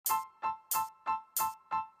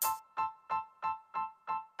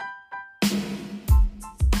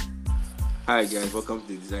Hi guys, welcome to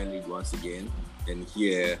the Design League once again. And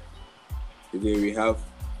here today we have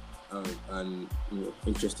an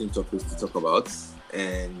interesting topics to talk about,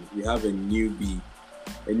 and we have a newbie,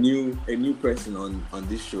 a new person on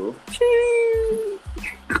this show,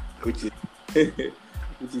 which is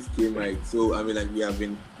which is K Mike. So I mean, like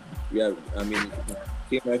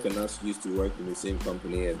K Mike and us used to work in the same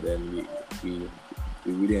company, and then we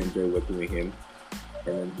really enjoy working with him.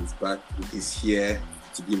 And then he's back. He's here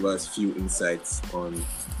to give us few insights on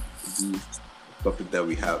the topic that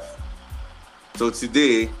we have. So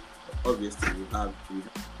today, obviously, we have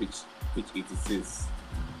pitch 86,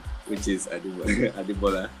 which is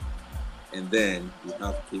Adebola, and then we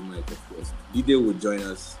have K Mike, of course. Dide will join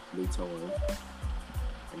us later on.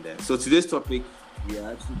 And then, so today's topic, we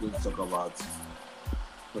are actually going to talk about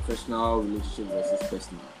professional relationship versus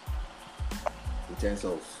personal in terms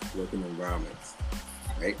of working environments.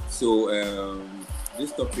 Right. So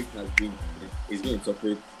this topic is going to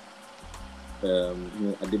topic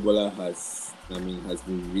Adebola has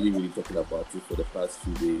been really talking about it for the past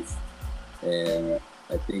few days, and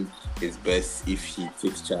I think it's best if he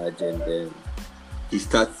takes charge and then he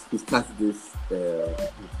starts this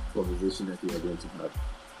conversation that we are going to have.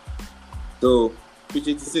 So, pitch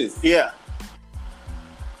 86. Yeah.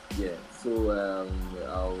 So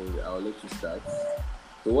I'll let you start.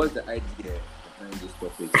 So what's the idea behind this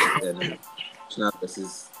topic? Professional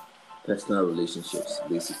versus personal relationships,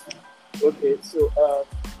 basically. Okay. So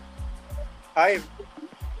hi.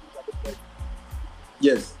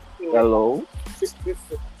 Yes. So, Hello.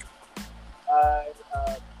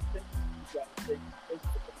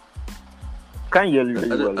 Can't hear you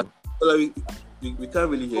very well. We can't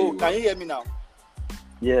really hear you. Can you hear me now?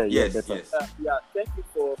 Yeah, Yes. better. Yes. Thank you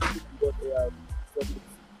for what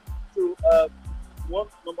So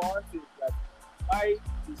number one thing is that I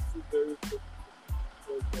is still very important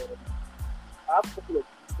because I have a couple of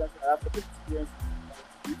instances, I have a couple of experiences.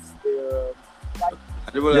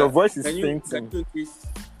 It's Your voice is can you fainting. increase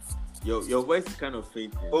your voice is kind of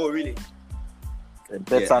fainting. oh really?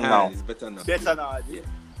 Better now. It's better now. Better now.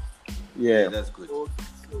 Yeah. That's good.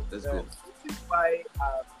 That's good. This is why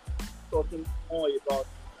I'm talking more about.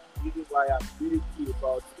 This is why I'm really key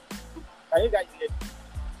about. Can you guys hear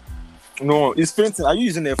me? No, it's fainting. Are you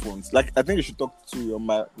using earphones? Like, I think you should talk to your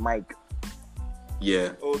mic.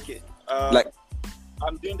 Yeah. Okay. Like-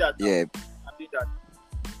 I'm doing that now. Yeah. I'm doing that.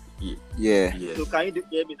 Yeah. Yes. So can you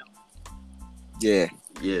hear me now? Yeah.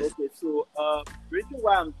 Yes. Okay. So the reason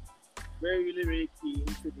why I'm really key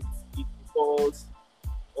into this is because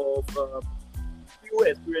of few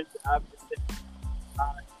experiences I have recently,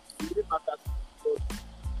 and it really matters because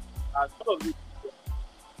some of it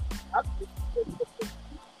actually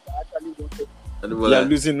actually wanted. You are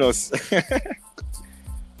losing us.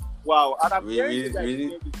 Wow, and I'm We- hearing we- you guys we- hear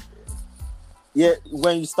me. Yeah,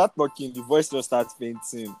 when you start talking, the voice just starts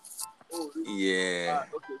fainting. Oh, really? Yeah.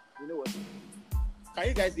 Okay. You know what? Can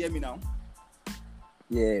you guys hear me now?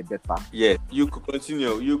 Yeah, better. Yeah. You could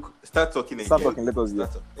continue. Start talking again. Start talking. Let us hear.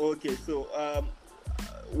 Start talking. Okay. So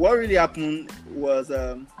what really happened was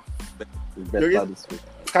It's There better is- this way.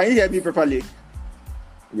 can you hear me properly?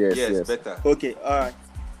 Yes. Better. Okay, all right.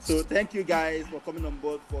 So thank you guys for coming on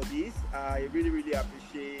board for this. I really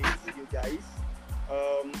appreciate you guys.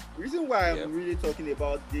 Reason why I'm Yeah. really talking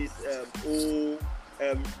about this whole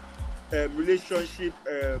relationship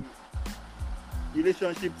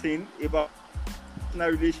thing about personal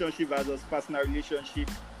relationship versus personal relationship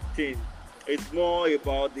thing. It's more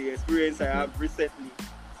about the experience I have recently,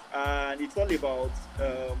 and it's all about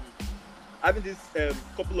having this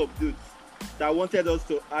couple of dudes that wanted us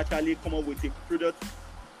to actually come up with a product.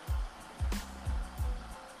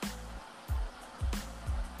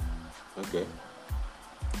 Okay.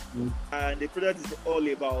 And the product is all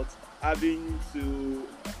about having to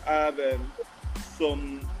have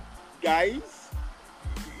some guys.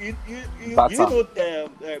 You Butter. know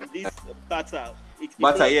this butter. It's the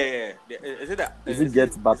Butter. product- Yeah. Is it that? Is it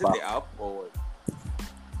Get Butter? Is it the app or what?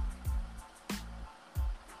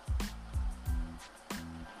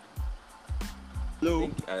 I Hello,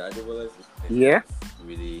 think Adebola is Yeah.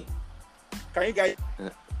 really. can you guys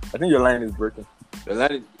I think your line is breaking. The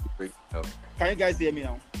line is breaking up. hear me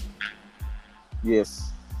now?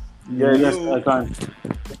 Yes. Yes, Hello? I can.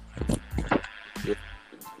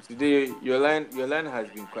 Today, your line has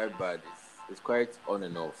been quite bad. It's quite on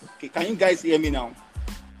and off. Okay, can you guys hear me now?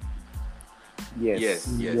 Yes.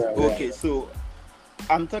 Yeah. Okay, so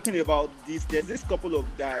I'm talking about this. There's this couple of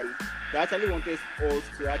guys that actually wanted us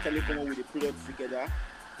to actually come up with a product together.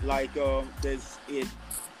 Like there's a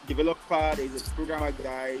developer, there's a programmer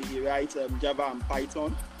guy. He writes Java and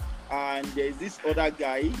Python, and there's this other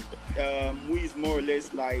guy. who is more or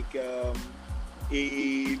less like a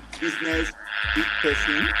business big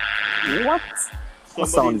person, What? What somebody in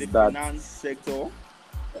sound the is that? finance sector,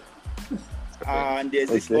 and there's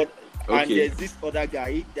this Okay. and Okay. there's this other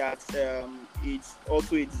guy that it's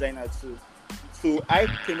also a designer too. So I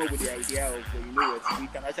came up with the idea of you know what, we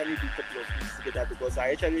can actually do a couple of things together because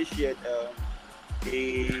I actually shared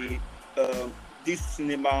a this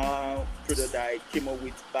cinema product that I came up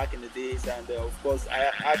with back in the days, and of course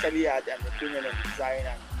I actually had an opinion on design,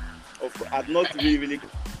 and I've not really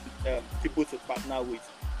people to partner with,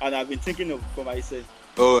 and I've been thinking of for myself.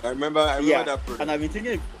 Oh, I remember Yeah, that and product. I've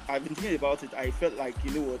been thinking about it. I felt like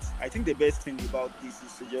you know what, I think the best thing about this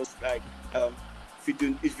is to just like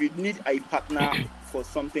if you need a partner for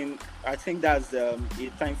something, I think that's a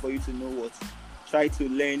time for you to know what, try to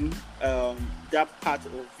learn that part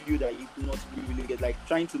of you that you've not really get, like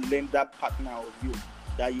trying to learn that partner of you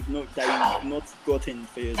that you've not gotten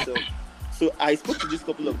for yourself. So I spoke to this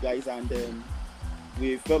couple of guys, and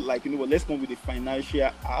we felt like you know what, let's come with a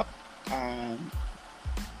financial app and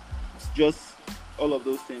just all of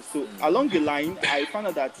those things. So along the line, I found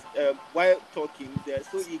out that while talking, they're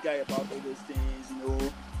so eager about all those things. You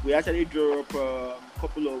know, we actually drew up a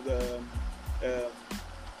couple of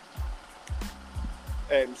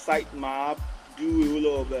site map, do a whole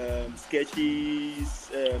lot of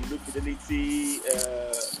sketches, look fidelity,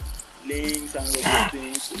 links, and all those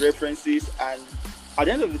things, references. And at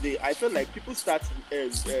the end of the day, I felt like people start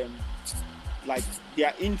like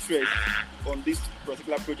their interest on this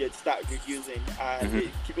particular project start reducing,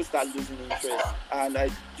 and people start losing interest, and I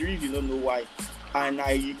really do not know why. And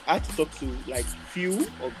I had to talk to like few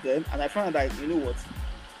of them, and I found out that you know what,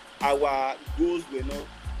 our goals were not,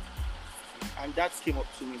 and that came up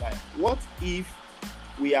to me like, what if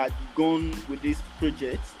we had gone with this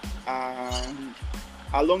project, and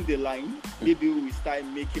along the line maybe we start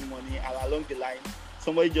making money, and along the line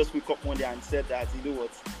somebody just wake up one day and said that you know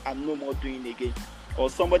what, I'm no more doing it again, or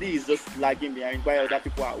somebody is just lagging behind while other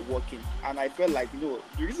people are working. And I felt like you know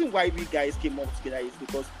the reason why we guys came up together is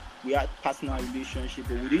because we had personal relationship,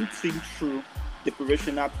 but we didn't think through the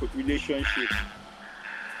professional relationship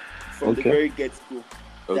from the very get-go.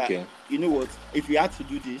 Okay. That, you know what, if we had to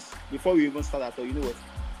do this before we even start at all, you know what,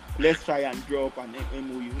 let's try and draw up an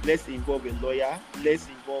MOU. Let's involve a lawyer. Let's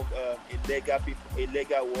involve a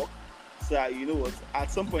legal work. So that, you know what,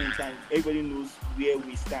 at some point in time, everybody knows where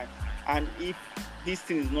we stand. And if this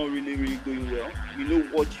thing is not really going well, you know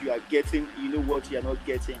what you are getting, you know what you are not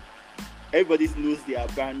getting. Everybody knows their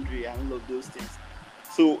boundary and all of those things.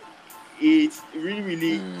 So it's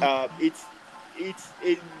really it's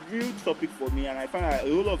a real topic for me, and I find that a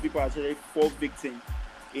whole lot of people actually fall victim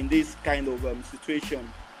in this kind of situation,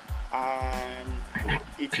 and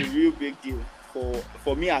it's a real big deal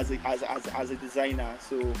for me as a designer.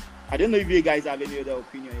 So I don't know if you guys have any other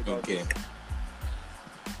opinion about this.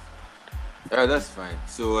 Yeah, that's fine.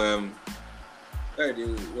 So what do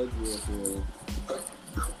you also?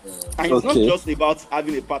 And it's not just about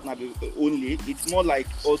having a partner only. It's more like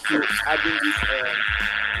also having this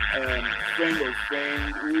friend of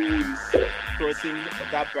friend who is crossing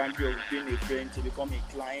that boundary of being a friend to become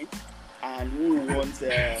a client, and who wants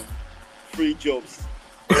free jobs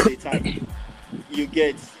all the time. You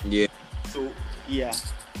get? Yeah. So yeah.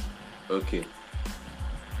 Okay.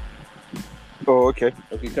 Oh, okay.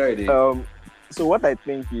 Okay, carry it. So what I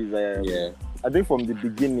think is, I think from the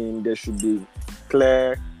beginning there should be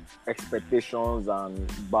clear expectations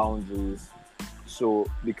and boundaries. So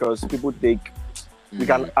because people we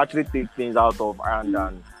can actually take things out of hand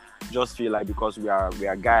and just feel like because we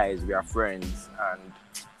are guys, we are friends, and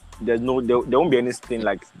there won't be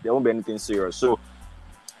anything serious. So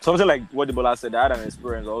something like what Debola said, I had an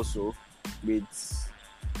experience also with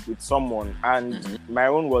someone, and my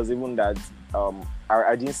own was even that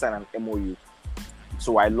I didn't sign an MOU,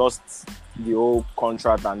 so I lost the whole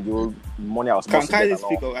contract and the whole money I was supposed to get.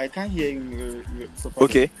 Speak up? I can't hear him.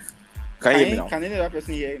 Okay, can you hear me now? Can any other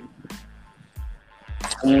person hear him?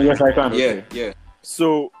 Yes, I can. Yeah.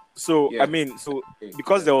 So I mean,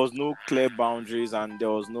 because there was no clear boundaries and there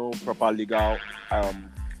was no proper legal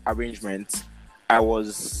arrangement, I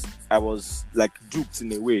was like duped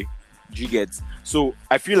in a way. Do you get? So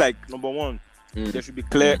I feel like number one, there should be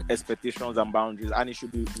clear expectations and boundaries, and it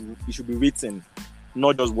should be written,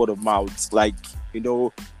 not just word of mouth. Like, you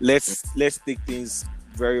know, let's take things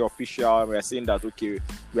very official. We are saying that okay,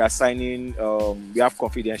 we are signing, we have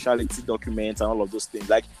confidentiality documents and all of those things.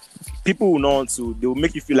 Like, people will not want to, they will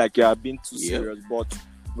make you feel like you are being too serious, but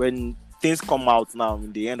when things come out now,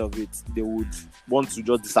 in the end of it, they would want to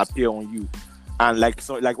just disappear on you. And like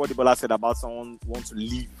what Debola said about someone want to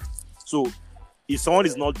leave. So if someone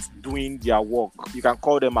is not doing their work, you can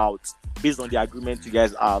call them out based on the agreement you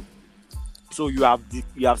guys have. So you have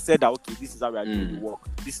said that, okay, this is how we are doing the work.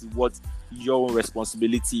 This is what your own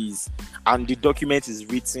responsibility is, and the document is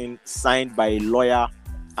written, signed by a lawyer,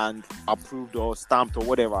 and approved or stamped or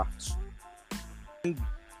whatever.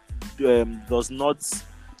 Does not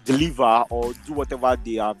deliver or do whatever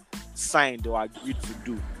they have signed or agreed to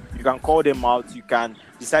do, you can call them out. You can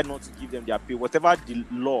decide not to give them their pay, whatever the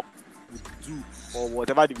law would do, or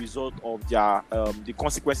whatever the result of their the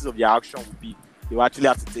consequences of their action would be. You actually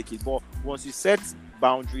have to take it. But once you set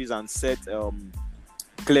boundaries and set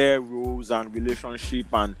clear rules and relationship,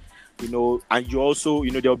 and and you also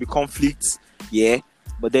there will be conflicts,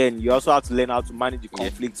 but then you also have to learn how to manage the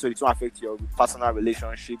conflict so it won't affect your personal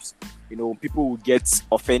relationships. People will get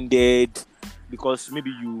offended because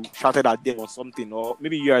maybe you shouted at them or something, or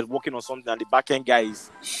maybe you are working on something and the backend guy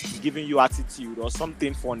is giving you attitude or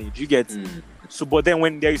something funny. Do you get? So, but then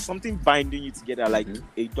when there is something binding you together, like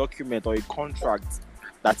a document or a contract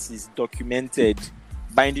that is documented,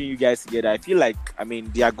 binding you guys together, I feel like,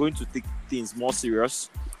 they are going to take things more serious,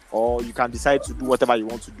 or you can decide to do whatever you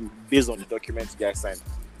want to do based on the document you guys signed.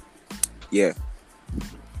 Yeah.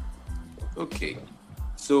 Okay.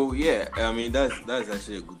 So that's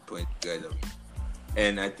actually a good point, guys.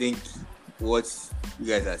 And I think what you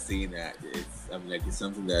guys are saying that it's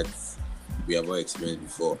something that we have all experienced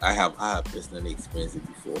before. I have personally experienced it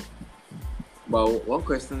before. But one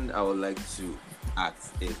question I would like to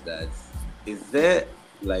ask is that, is there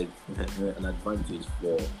like an advantage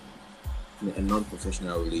for a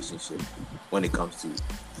non-professional relationship when it comes to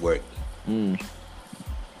work?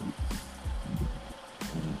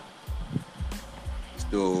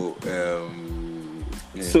 So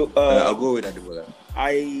I'll go with Adebola.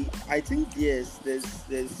 I think yes. There's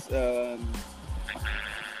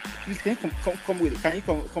please can you come with it? Can you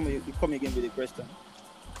come again with the question?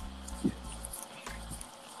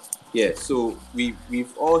 Yeah. So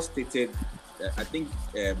we've all stated. I think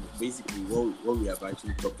basically what we have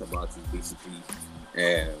actually talked about is basically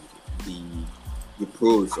the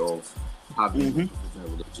pros of having a professional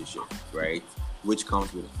relationship, right? Which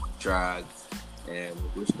comes with contracts,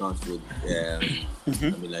 which comes with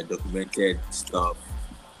like documented stuff,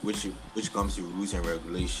 which comes with rules and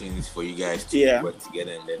regulations for you guys to work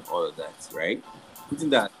together, and then all of that, right?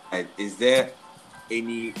 Putting that, is there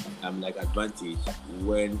any like advantage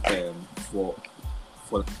when for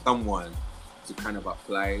someone to kind of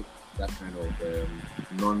apply that kind of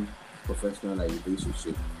non-professional like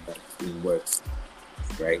relationship in work,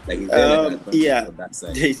 right? Like, is there like advantage on that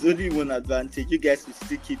side? There is only one advantage. You guys will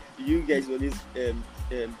still keep. You guys always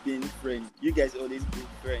being friends. You guys always be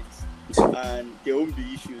friends, and there won't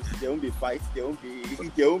be issues. There won't be fights. There won't be.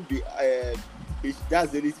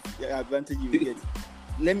 That's the only advantage you will get.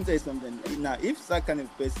 Let me tell you something. Now, if that kind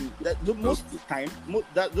of person, most of the time,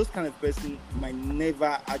 those kind of person might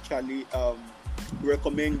never actually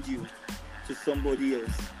recommend you to somebody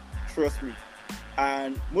else. Trust me.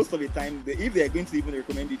 And most of the time, if they are going to even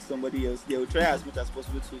recommend it to somebody else, they will try as much as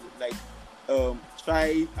possible to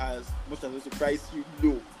try as much as possible to price you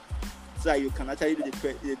low, so that you can actually do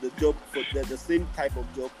the job for the same type of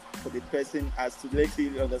job for the person, as to let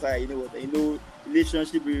you understand.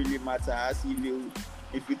 Relationship really matters.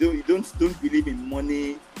 If you don't believe in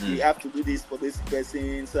money, you have to do this for this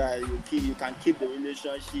person, so that you can keep the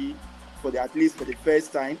relationship at least for the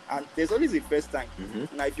first time. And there's always a first time.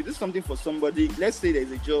 Now, if you do something for somebody, let's say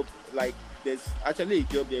there's a job, like there's actually a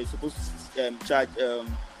job they're supposed to charge,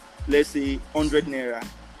 let's say 100 naira,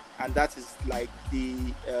 and that is like the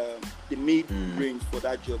mid range for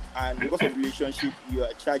that job. And because of relationship, you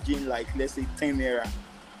are charging like, let's say 10 naira,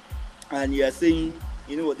 and you are saying,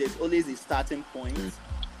 there's always a starting point.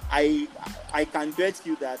 I can bet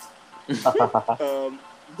you that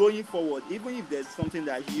going forward, even if there's something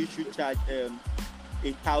that you should charge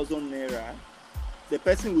 1,000 naira, the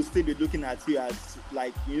person will still be looking at you as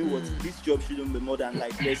like, what, this job shouldn't be more than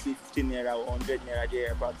like, let's say 15 naira or 100 naira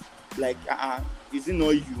there, but like, is it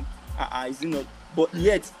not you? Is it not? But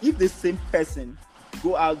yet, if the same person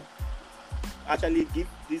go out, actually give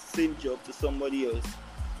this same job to somebody else,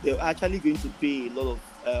 they're actually going to pay a lot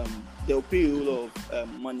of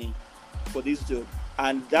money for this job.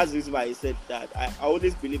 And that's the reason why I said that I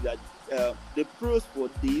always believe that the pros for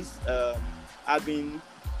this having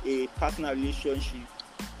a personal relationship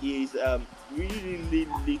is really, really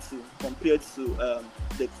little compared to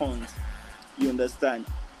the cons. You understand?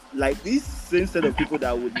 Like this same set of people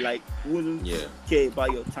that wouldn't care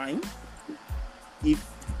about your time. If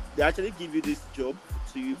they actually give you this job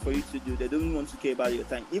for you to do, they don't want to care about your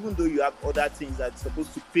time, even though you have other things that's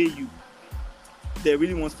supposed to pay you. they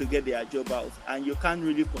really want to get their job out, and you can't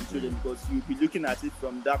really control them because you'll be looking at it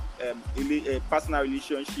from that personal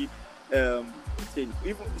relationship thing.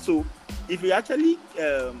 So if you actually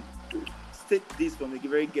state this from the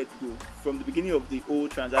very get-go, from the beginning of the whole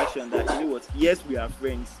transaction, that you know what, yes, we are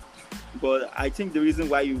friends, but I think the reason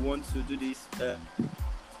why you want to do this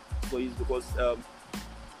for is because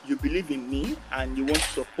you believe in me and you want to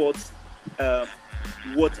support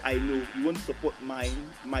what I know. You want to support my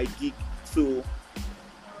gig. So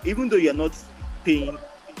even though you're not paying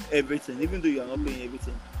everything,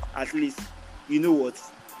 at least you know what,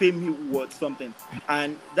 pay me what something,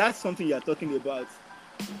 and that's something you're talking about.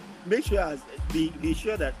 Make sure be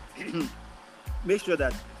sure that make sure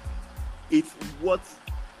that it's worth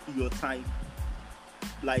your time.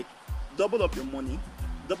 Like double up your money,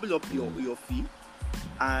 double up your fee,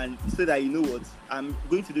 and say that you know what, I'm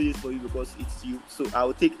going to do this for you because it's you. So I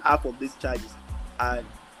will take half of these charges, and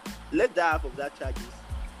let that half of that charges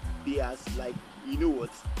be as like, you know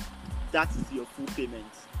what, that is your full payment.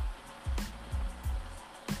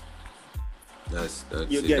 That's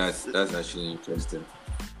actually interesting.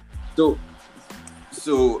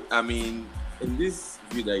 So I mean, in this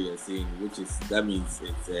view that you're saying, which is, that means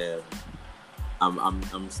it's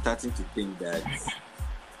I'm starting to think that,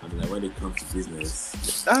 I mean, like when it comes to business,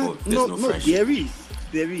 there's no friendship.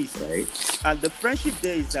 There is, right? And the friendship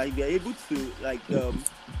there is that we are able to like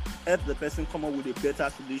help the person come up with a better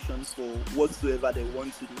solution for whatsoever they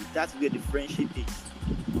want to do. That's where the friendship is.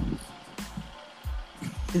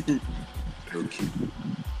 Okay.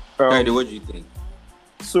 Heidi, what do you think?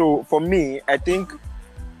 So for me, I think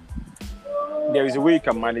there is a way you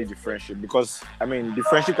can manage the friendship, because I mean the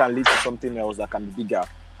friendship can lead to something else that can be bigger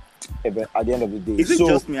at the end of the day. Is it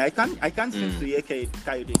just me? I can't seem to hear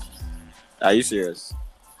Kayode. Are you serious?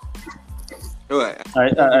 Oh,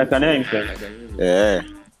 I can hear him. Yeah.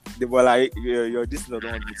 Well, you're this not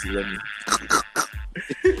want me to hear me.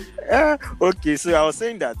 Okay, so I was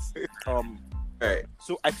saying that right.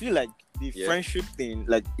 So I feel like the friendship thing,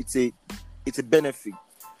 like it's a benefit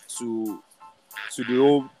to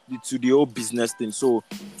the whole business thing. So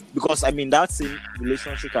because I mean that same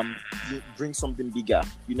relationship can bring something bigger.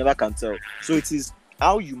 You never can tell. So it is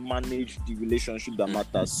how you manage the relationship that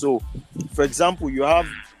matters. So for example, you have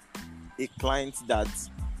a client that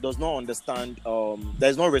does not understand, that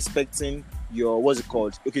is not respecting your, what's it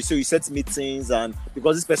called? Okay, so you set meetings, and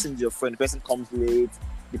because this person is your friend, the person comes late,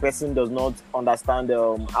 the person does not understand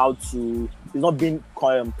how to, is not being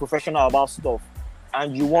professional about stuff,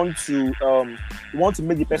 and you want to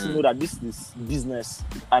make the person know that this is business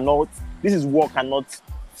and not, this is work and not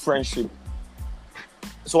friendship.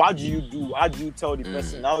 So how do you tell the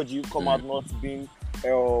person? How do you come out not being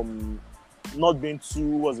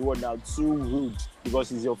too, what's the word now, too rude because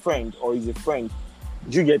he's your friend or he's a friend?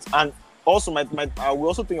 Do you get? And also I will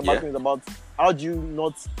also think about things about how do you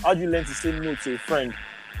learn to say no to a friend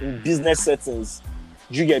in business settings?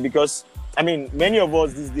 Do you get? Because I mean, many of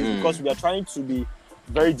us these days, because we are trying to be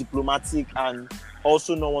very diplomatic and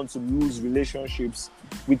also not want to lose relationships,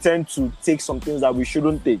 we tend to take some things that we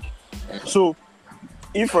shouldn't take. So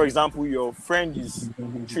if, for example, your friend is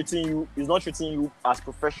not treating you as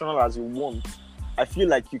professional as you want, I feel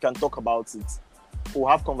like you can talk about it or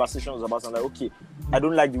have conversations about it. Like, okay, I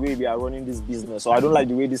don't like the way we are running this business, or I don't like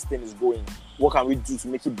the way this thing is going. What can we do to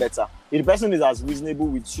make it better? If the person is as reasonable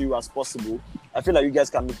with you as possible, I feel like you guys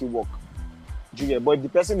can make it work. But if the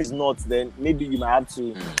person is not, then maybe you might have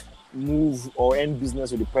to move or end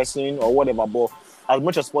business with the person or whatever. But as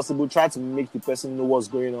much as possible, try to make the person know what's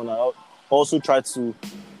going on, and also try to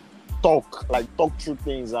talk through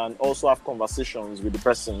things and also have conversations with the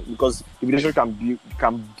person, because the relationship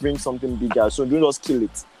can bring something bigger. So don't just kill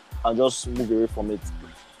it and just move away from it.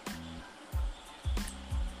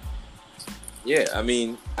 Yeah, I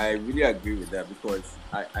mean, I really agree with that, because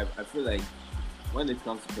I feel like when it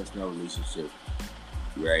comes to personal relationship,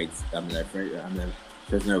 right?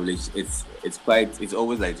 Personal relationship, it's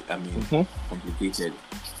always like, I mean, complicated.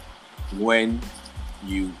 When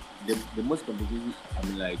the most complicated, I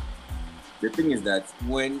mean, like, the thing is that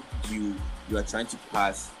when you are trying to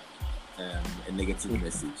pass a negative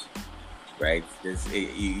message, right?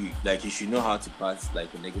 You should know how to pass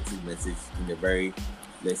like a negative message in a very,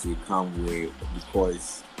 let's say, calm way,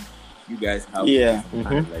 because you guys have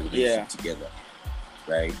relationship together,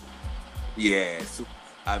 right? Yeah. So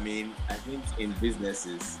I mean, I think in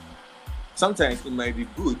businesses, sometimes it might be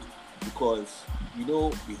good, because we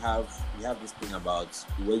have this thing about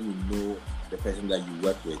when you know the person that you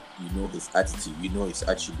work with, you know his attitude, you know his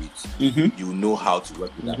attributes, you know how to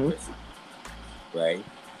work with that person, right?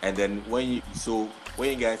 And then when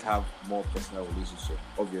you guys have more personal relationship,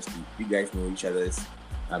 obviously you guys know each other's,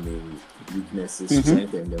 weaknesses,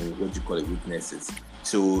 strength, and then what you call it, weaknesses.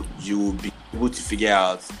 So you will be able to figure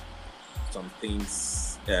out some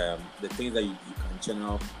things, the things that you can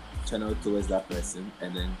channel towards that person,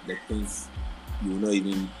 and then the things you will not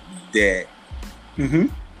even dare.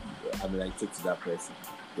 Take to that person,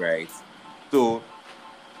 right? So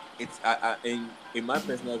it's in my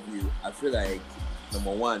personal view, I feel like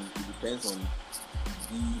number one, it depends on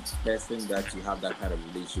the person that you have that kind of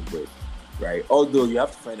relationship with, right? Although you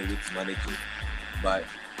have to find a way to manage it, but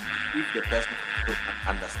if the person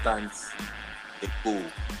understands the goal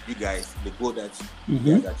that you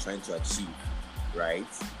guys are trying to achieve, right?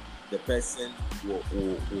 The person will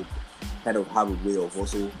kind of have a way of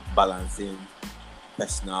also balancing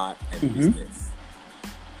personal and business,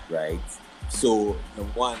 right? So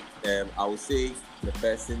number one, I would say the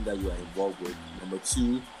person that you are involved with. Number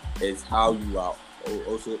two is how you are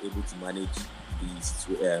also able to manage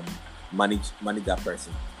manage that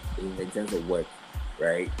person in terms of work,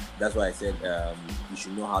 right? That's why I said you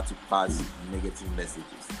should know how to pass negative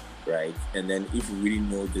messages, right? And then if you really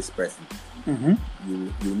know this person,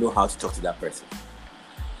 you know how to talk to that person,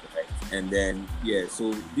 right? And then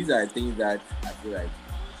so these are things that I feel like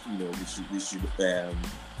we should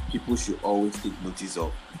people should always take notice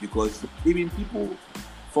of, because even people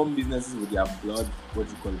form businesses with their blood, what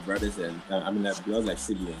you call brothers, and blood like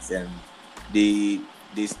siblings, and they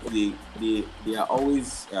are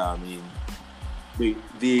always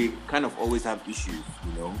they kind of always have issues,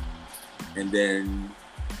 and then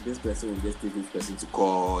this person will just take this person to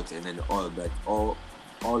court, and then all of that, all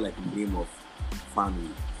like in the name of family,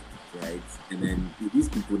 right? And then with these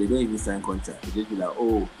people, they don't even sign contract. They just be like,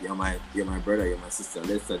 oh, you're my brother, you're my sister,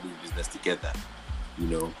 let's start this business together,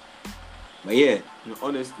 But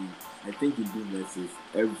honestly, I think in businesses,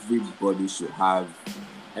 everybody should have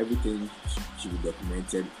everything should be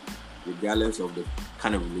documented, regardless of the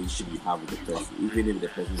kind of relationship you have with the person, even if the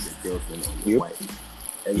person is a girlfriend or a wife.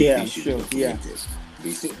 Everything should be documented.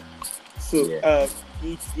 Basically. So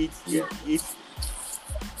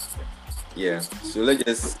So let's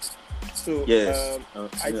just. So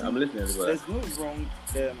I'm listening. There's no wrong.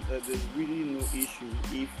 There's really no issue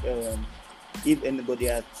if anybody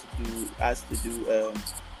has to do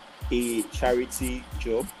a charity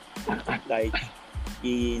job, like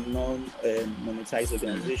a non-monetized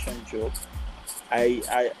organization job.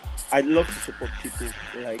 I'd love to support people.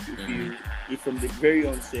 Like if from the very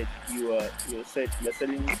onset you're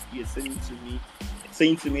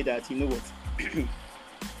saying to me that, you know what,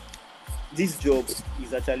 this job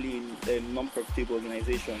is actually in a non-profitable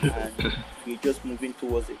organization, and we're just moving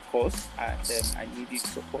towards a cause, and I need you to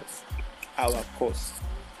support our cause.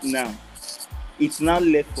 Now, it's now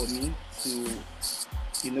left for me to,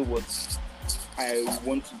 you know what, I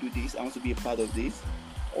want to do this, I want to be a part of this,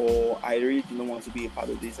 or I really do not want to be a part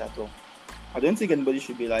of this at all. I don't think anybody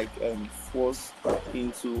should be forced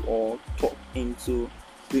into or talked into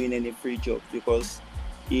doing any free job, because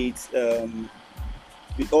it's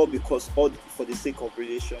all for the sake of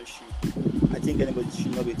relationship. I think anybody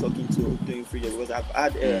should not be talking to doing free job, because I've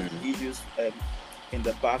had issues in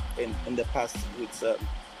the past with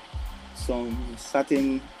some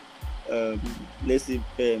certain let's say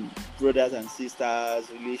brothers and sisters,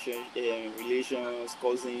 relations,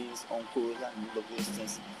 cousins, uncles, and all of those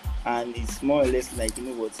things. And it's more or less like, you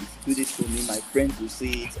know what, if you do this for me, my friend will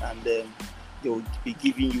see it, and they will be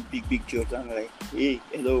giving you big jobs. I'm like, hey,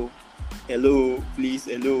 hello, please,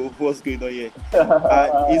 hello, what's going on here?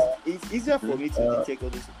 It's easier for me to detect all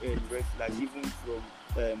those red flags, even from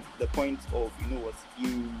the point of, you know what,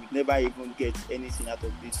 you never even get anything out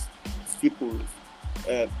of these people,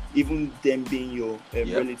 even them being your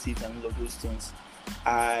relatives and all of those things.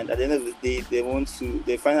 And at the end of the day,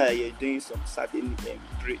 they find out that you're doing some certain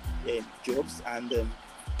great jobs, and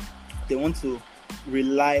they want to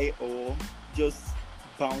rely or just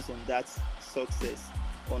bounce on that success,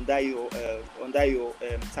 under your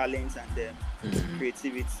talents and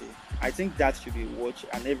creativity. I think that should be watched,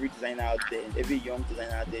 and every designer out there, every young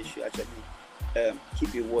designer out there should actually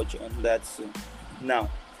keep a watch on that. So now,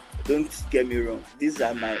 don't get me wrong, these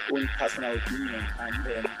are my own personal opinion,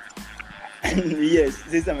 and yes,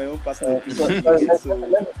 these are my own personal opinion. So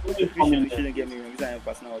you shouldn't get me wrong, these are my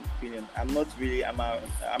personal opinion. I'm not really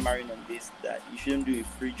hammering on this, that you shouldn't do a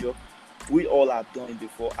free job. We all have done it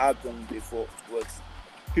before. I've done it before. But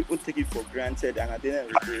people take it for granted, and at the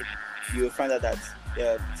end of the day, you'll find out that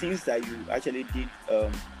things that you actually did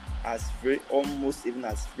as free, almost even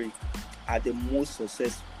as free, are the most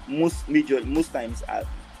successful. Most times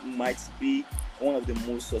might be one of the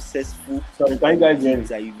most successful things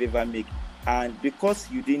that you've ever made. And because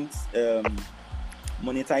you didn't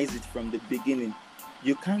monetize it from the beginning,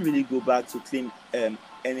 you can't really go back to claim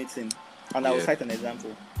anything. And I will cite an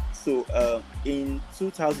example. So in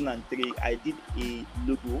 2003, I did a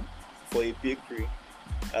logo for a bakery,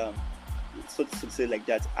 so to say like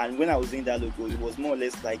that. And when I was doing that logo, it was more or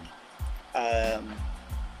less like a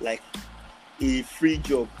free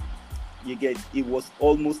job. You get, it was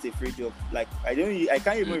almost a free job. Like I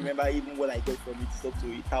can't even remember even what I got from it. It's up to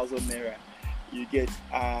 1,000 naira. You get,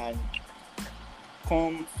 and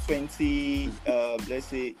come 20, let's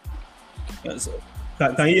say.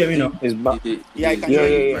 Can you hear me now? Yeah, I can hear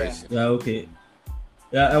you. Yeah, okay.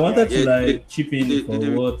 Yeah, I wanted to chip in for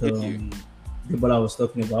what Debola was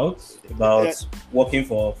talking about working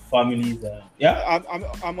for families.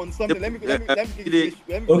 I'm on something. Let me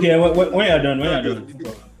okay, when you're done.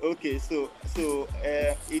 Okay, so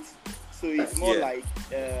it's more like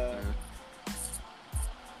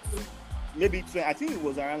maybe I think it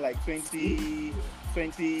was around like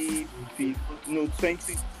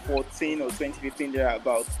 2014 or 2015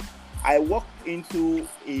 thereabouts. I walked into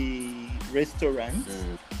a restaurant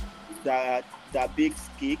that bakes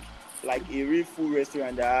cake, like a real food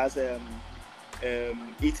restaurant that has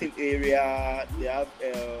eating area. They have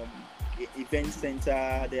event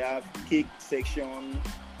center. They have cake section.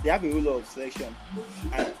 They have a whole lot of section.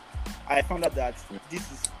 And I found out that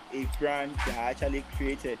this is a brand that I actually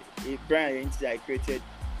created. A brand identity I created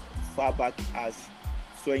far back as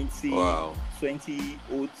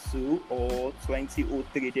 2002 or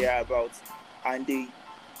 2003 thereabouts, and the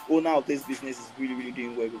owner of this business is really, really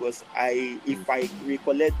doing well, because if I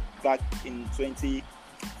recollect back in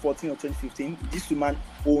 2014 or 2015, this woman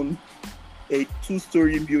owned a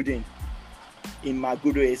 2-story building in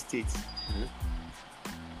Magodo Estate.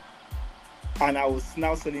 And I was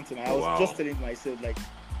now just telling myself, like,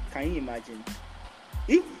 can you imagine?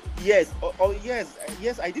 Yes,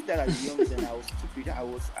 I did that as a young man. I was stupid. I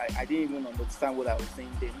didn't even understand what I was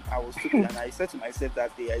saying then. I was stupid, and I said to myself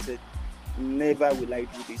that day, I said, never will I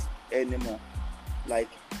do this anymore. Like,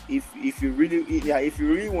 if you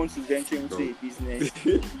really want to venture into a business,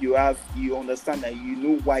 you understand that you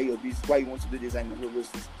know why you want to do design and all those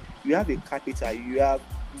things. You have a capital, you have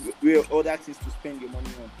other things to spend your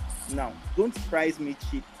money on. Now, don't price me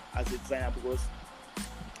cheap as a designer, because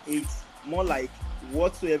it's more like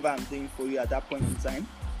whatsoever I'm doing for you at that point in time,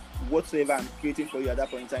 whatsoever I'm creating for you at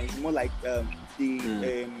that point in time, it's more like the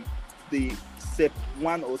step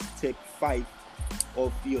 1 or step 5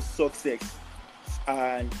 of your success.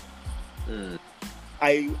 And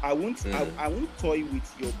I won't toy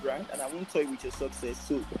with your brand, and I won't toy with your success.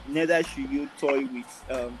 So neither should you toy with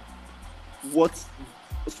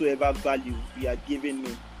whatsoever value you are giving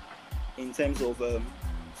me in terms of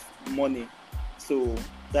money. So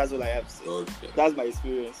that's all I have to say. Okay. That's my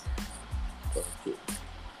experience. Okay.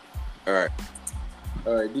 All right.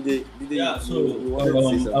 Did they yeah, so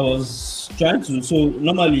I was trying to. So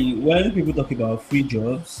normally when people talk about free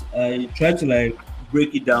jobs, I try to like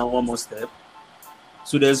break it down one more step.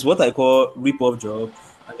 So there's what I call rip-off jobs,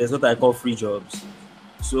 and there's what I call free jobs.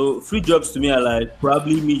 So free jobs to me are like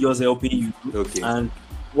probably me just helping you, and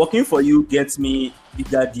working for you gets me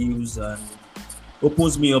bigger deals and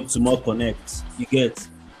opens me up to more connects. You get.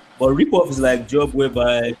 But rip-off is like job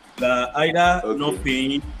whereby you are either not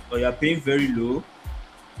paying, or you're paying very low,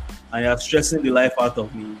 and you're stressing the life out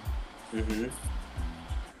of me. You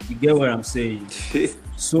get what I'm saying?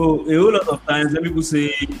 So a whole lot of times when people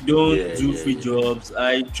say don't do free jobs,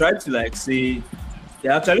 I try to like say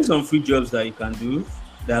there are actually some free jobs that you can do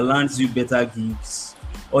that lands you better gigs.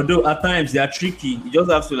 Although at times they are tricky. You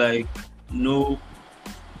just have to like know.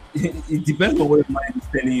 It depends on what your mind is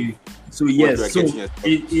telling you. So yes, so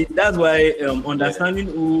that's why understanding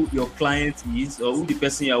who your client is, or who the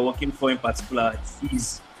person you are working for in particular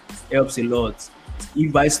is, helps a lot.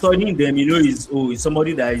 If by studying them, you know, it's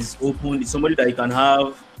somebody that is open, it's somebody that you can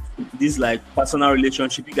have this like personal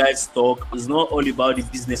relationship. You guys talk. It's not all about the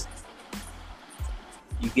business.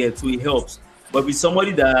 You get, so it helps. But with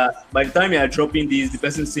somebody that by the time you are dropping this, the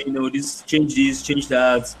person saying, no, this, change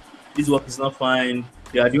that, this work is not fine.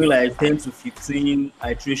 They are doing like 10 to 15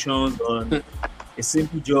 iterations on a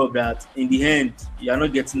simple job that in the end, you are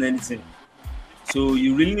not getting anything. So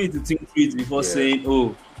you really need to think through it before saying,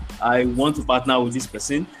 oh, I want to partner with this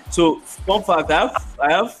person. So fun fact, I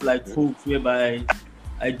have like folks whereby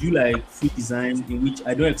I do like free design in which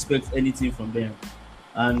I don't expect anything from them.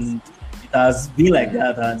 And it has been like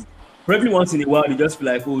that. And probably once in a while, you just feel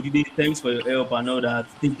like, oh, Dide, thanks for your help and all that.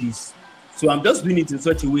 Take this. So I'm just doing it in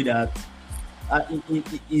such a way that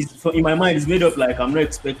in my mind, it's made up like I'm not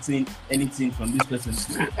expecting anything from this person.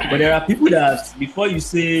 But there are people that before you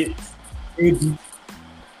say A, B.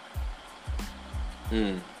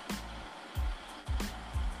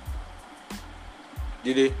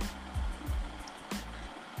 Did they?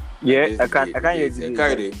 Yeah, I can't hear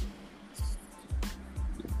you.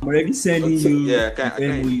 I'm already sending you. Yeah, I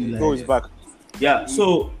can't. Oh, it's back. Yeah,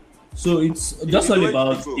 so it's just all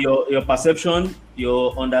about your perception,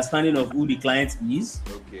 your understanding of who the client is.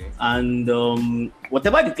 Okay. And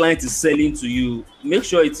whatever the client is selling to you, make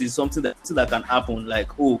sure it is something that can happen. Like,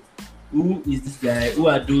 oh, who is this guy? Who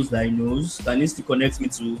are those that he knows? Can he still connect me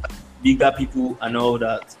to bigger people and all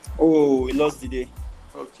that? Oh, we lost the day.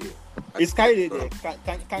 Okay. Is Kaide there?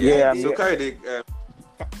 Can you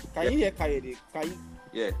hear Kaide?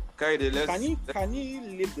 Yeah, Kaide, let's... Can you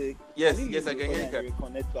leave the... Yes, I can hear you.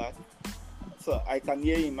 Reconnect back. So I can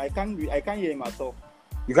hear him. I can't hear him at all.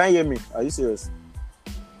 You can't hear me? Are you serious?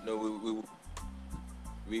 No,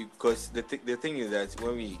 we because the thing is that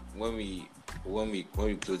when we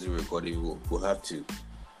close the recording, we'll have to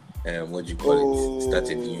start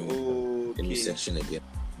a new section again.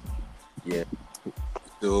 Yeah.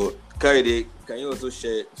 So Kaide, can you also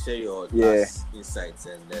share your last insights,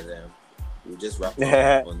 and then we'll just wrap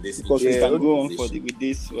up on this. Because we can go on with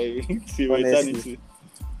this.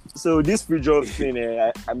 So this free job thing,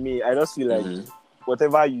 I mean, I just feel like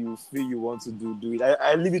whatever you feel you want to do it.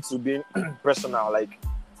 I leave it to being personal. Like,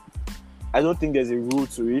 I don't think there's a rule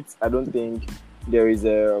to it. I don't think there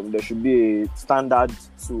should be a standard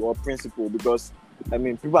to or principle, because I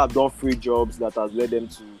mean, people have done free jobs that has led them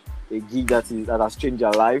to a gig that has changed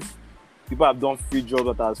their life. People have done free jobs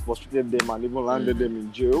that has frustrated them and even landed them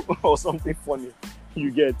in jail or something funny. You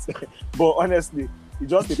get, but honestly, it's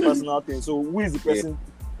just a personal thing. So, who is the person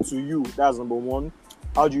to you? That's number one.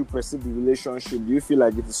 How do you perceive the relationship? Do you feel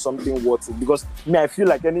like it is something worth it? Because I feel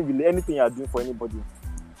like anything you are doing for anybody,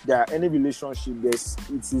 any relationship, it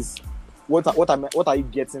is what are you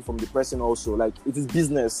getting from the person also? Like, it is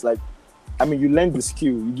business. Like, I mean, you learn the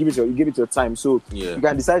skill, you give it your time. So you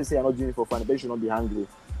can decide to say you're not doing it for fun, but you should not be angry.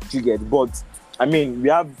 You get, but I mean, we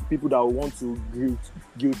have people that want to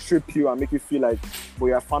guilt trip you and make you feel like, but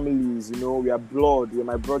we are families, we are blood, you're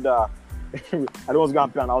my brother. I don't want to go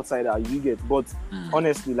and play an outsider. You get, but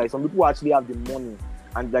honestly, like, some people actually have the money,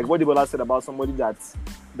 and like what the brother said about somebody that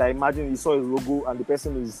imagine he saw a logo and the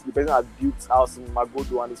person has built house in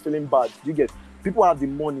Magodo and is feeling bad. You get, people have the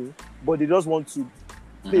money, but they just want to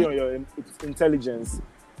play on your intelligence.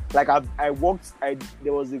 Like, there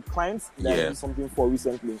was a client that I did something for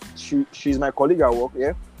recently. She's my colleague at work.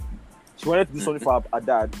 Yeah, she wanted to do something for her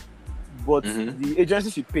dad, but the agency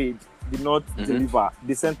she paid did not deliver.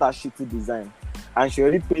 They sent her shitty design, and she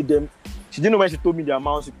already paid them. She didn't know when she told me the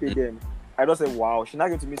amount she paid them. I just said, wow. She now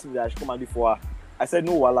came to meet me that I should come and do for her. I said,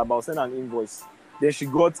 no, but I'll send her an invoice. Then she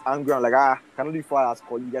got angry and like, cannot do for her as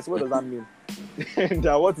colleague. I said, what does that mean? And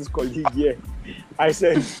what is colleague here? I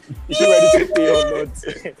said, is she ready to pay or not?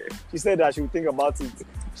 She said that she would think about it.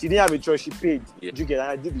 She didn't have a choice. She paid. And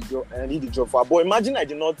I did the job, and I did the job for her. But imagine I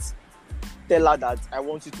did not tell her that I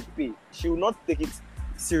want you to pay. She will not take it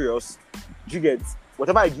serious. You get,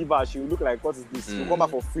 whatever I give her, she will look like, what is this? She'll come back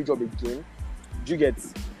for free job again. You get,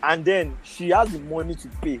 and then she has the money to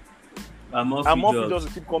pay. And more free jobs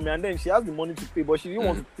to keep coming, and then she has the money to pay, but she didn't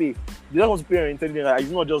want to pay. She just wants to pay her intelligence. Like, it's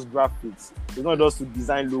not just graphics, it's not just to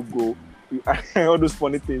design logo, all those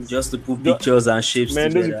funny things. Just to put pictures and shapes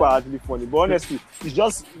together. Those people are actually funny. But honestly, it's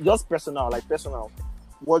just personal, like personal.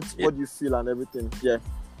 What do you feel and everything? Yeah.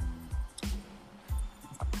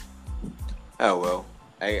 Oh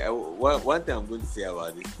well, one thing I'm going to say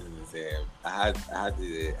about this thing is I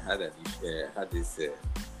had this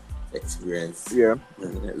experience a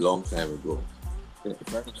long time ago. A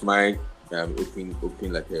friend of mine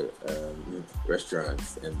opened like a restaurant,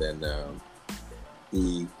 and then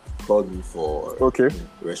he called me for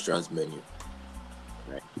restaurant's menu.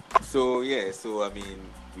 Right. So I mean,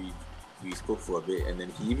 we spoke for a bit, and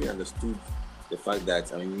then he even understood the fact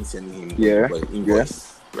that me sending him an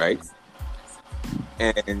invoice, right?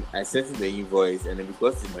 And I sent him the invoice, and then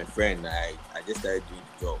because he's my friend, I just started doing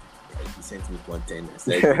the job. He sent me content. I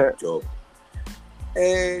started doing the job,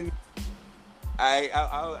 and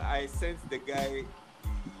I sent the guy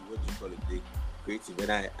the creative,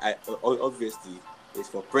 and I obviously it's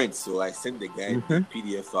for print, so I sent the guy the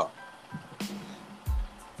PDF file.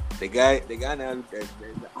 The guy now looked at it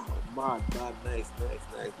and like, oh man, nice,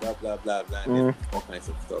 blah blah blah blah, and then all kinds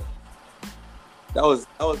of stuff. That was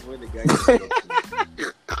when the guy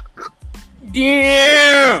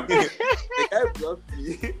damn. The guy blocked me.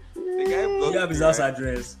 The guy blocked me. You have his house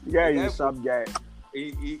address. Yeah, he's a sharp guy.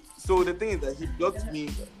 So the thing is that he blocked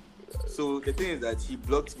me. So the thing is that he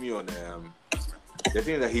blocked me on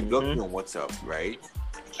WhatsApp, right?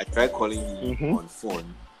 I tried calling him on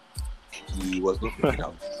phone. He was not picking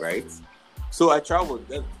up, right? So I traveled.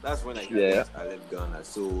 That's when I left Ghana.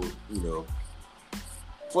 So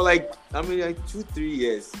for like 2-3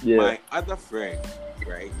 years, my other friend,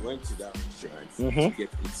 right, went to that restaurant to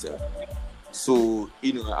get pizza. So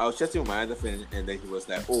I was chatting with my other friend, and then he was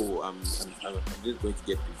like, "Oh, I'm just going to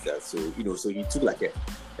get pizza." So so he took like a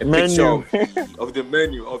picture of the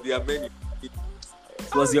menu of their menu. It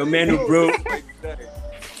was your menu, bro.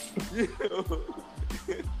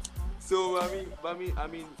 So I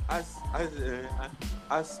mean, as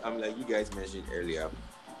I'm like you guys mentioned earlier,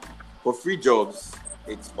 for free jobs,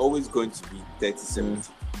 it's always going to be 30-70,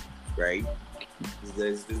 right?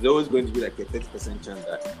 There's always going to be like a 30% chance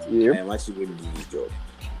that I'm actually going to do this job,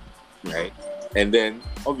 right? And then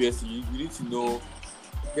obviously you need to know.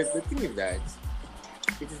 The thing is that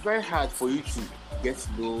it is very hard for you to get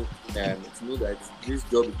to know that this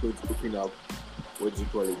job is going to open up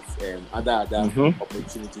other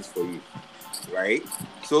opportunities for you, right?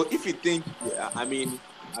 So if you think,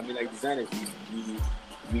 like designers,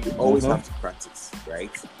 we always have to practice,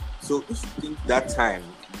 right? So if you think that time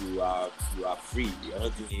you are free, you're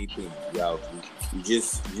not doing anything, you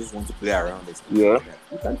just want to play around this, you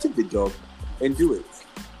can take the job and do it,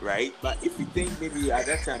 right? But if you think maybe at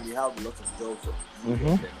that time you have lots of jobs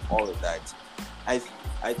and all of that, I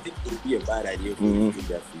think it would be a bad idea for you to take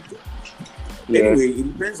that free job. Anyway, it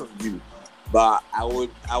depends on you, but I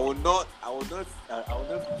would not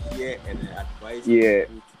be here and advise you to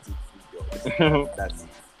take free jobs. That's it.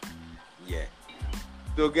 Yeah.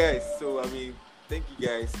 So guys, thank you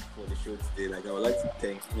guys for the show today. Like, I would like to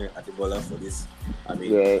thank Adebola for this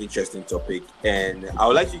interesting topic, and I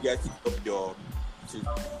would like you guys to drop to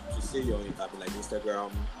say your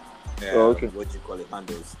Instagram what you call it,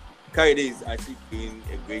 handles. Kayode is actually doing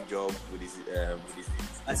a great job with his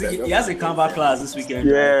I think he has a Canva class this weekend.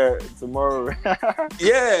 Yeah, tomorrow.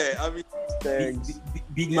 Yeah,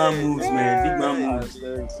 big man moves, man. Big man moves.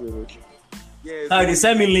 Thanks. Yeah. Kayode,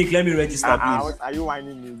 send me a link. Let me register, please. Are you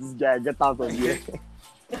whining me? This guy, get out of here.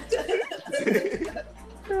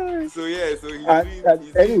 So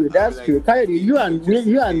anyway, that's true. Kayode, you and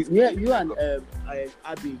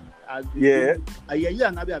Abby. You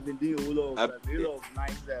and Abby have been doing a whole lot of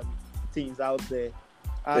nice things out there.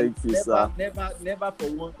 Thank you, sir. Never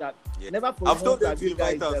for one that you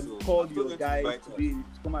guys call your guys to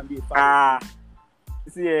come and be a part.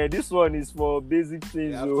 See, this one is for basic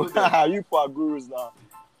things. You for gurus now.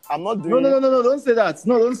 I'm not doing. No. Don't say that.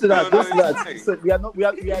 No, don't say that. Don't say that. So we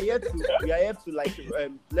are here to like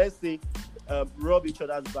let's say rub each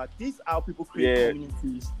other's back. This is how people create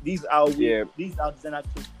communities. These are designers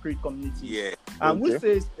to create communities. Yeah. And we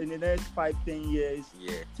say in the next 5-10 years,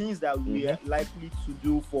 things that we are likely to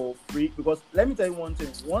do for free. Because let me tell you one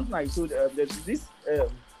thing. One thing I told there's this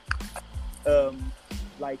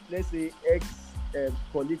like let's say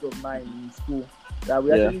colleague of mine in school that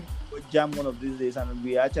we actually jam one of these days, and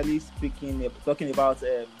we actually talking about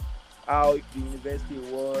how the university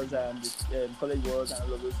was and the college was and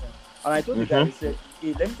all of those things. And I told the guy, I said,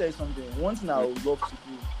 hey, let me tell you something. One thing I would love to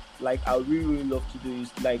do, like I really, really love to do,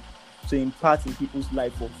 is like to impart in people's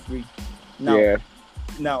life for free. Now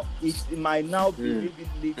it might now be maybe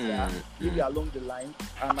later, maybe along the line,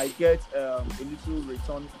 I might get a little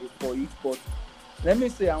return for it. But let me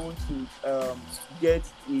say I want to get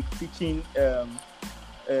a teaching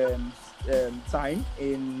time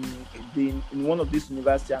in one of these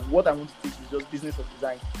universities, and what I want to teach is just business of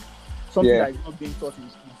design, something that is not being taught in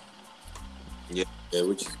school. Yeah,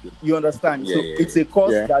 which is good. You understand? So it's a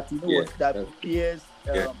course that that prepares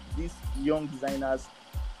these young designers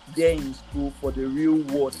there in school for the real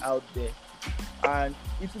world out there, and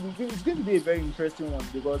it's going to be a very interesting one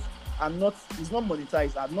because it's not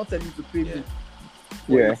monetized. I'm not telling you to pay me.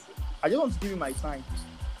 I just want to give you my time.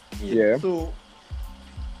 So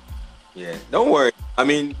don't worry. I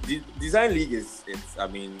mean, the Design League is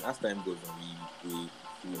as time goes on, we'll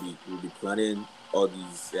be planning all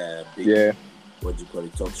these big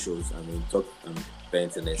talk shows. Talk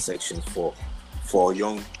events and then sections for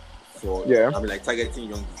targeting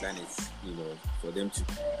young designers, for them to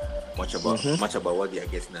much about what they are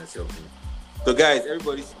getting themselves in. So guys,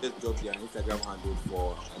 everybody should just drop their Instagram handle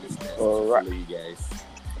for listeners to follow you guys.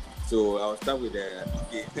 So I'll start with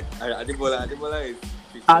Adebola is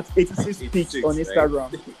at 86 Pitch on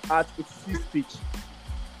Instagram. Right? At 86 Pitch.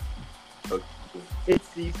 Okay.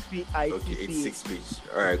 86 Pitch. Okay, 86 Pitch.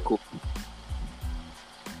 All right, cool.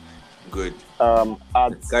 Good.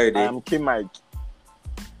 At I am K Mike.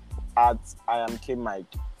 At I am K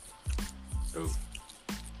Mike. Oh.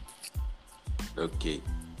 Okay.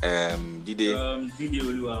 Dide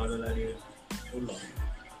Oluwa.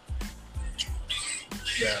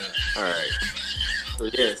 Yeah. All right.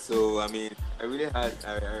 So I mean, I really had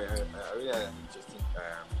an interesting.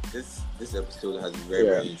 This episode has been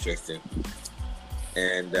very interesting,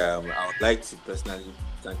 and I would like to personally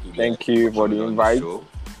thank you. Thank you for the invite. Show.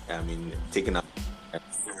 I mean, taking up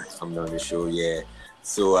coming on the show. Yeah.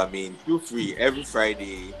 So I mean, feel free. Every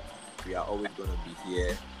Friday, we are always gonna be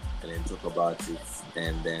here and then talk about it,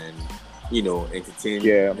 and then entertain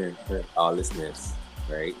our listeners,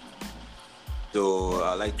 right? So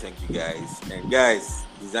I'd like to thank you guys. And guys,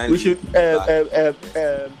 we should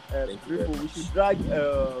we should drag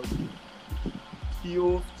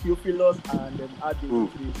Theophilus and Adi.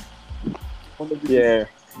 Yeah.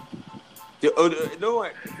 No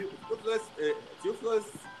one. Theophilus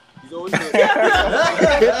is always church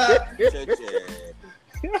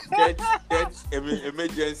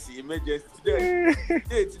emergency. Today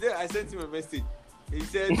I sent him a message. He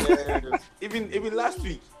said even last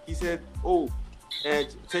week he said,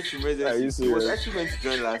 church emergency. He was actually meant to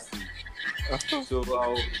join last week. So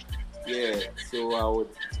I would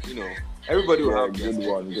everybody will have good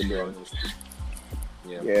one.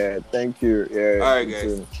 Yeah. Thank you. Yeah. All right,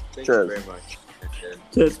 guys. Thank you very much.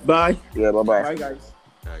 Cheers. Bye. Yeah. Bye. Bye, guys.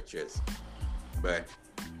 All right. Cheers. Bye.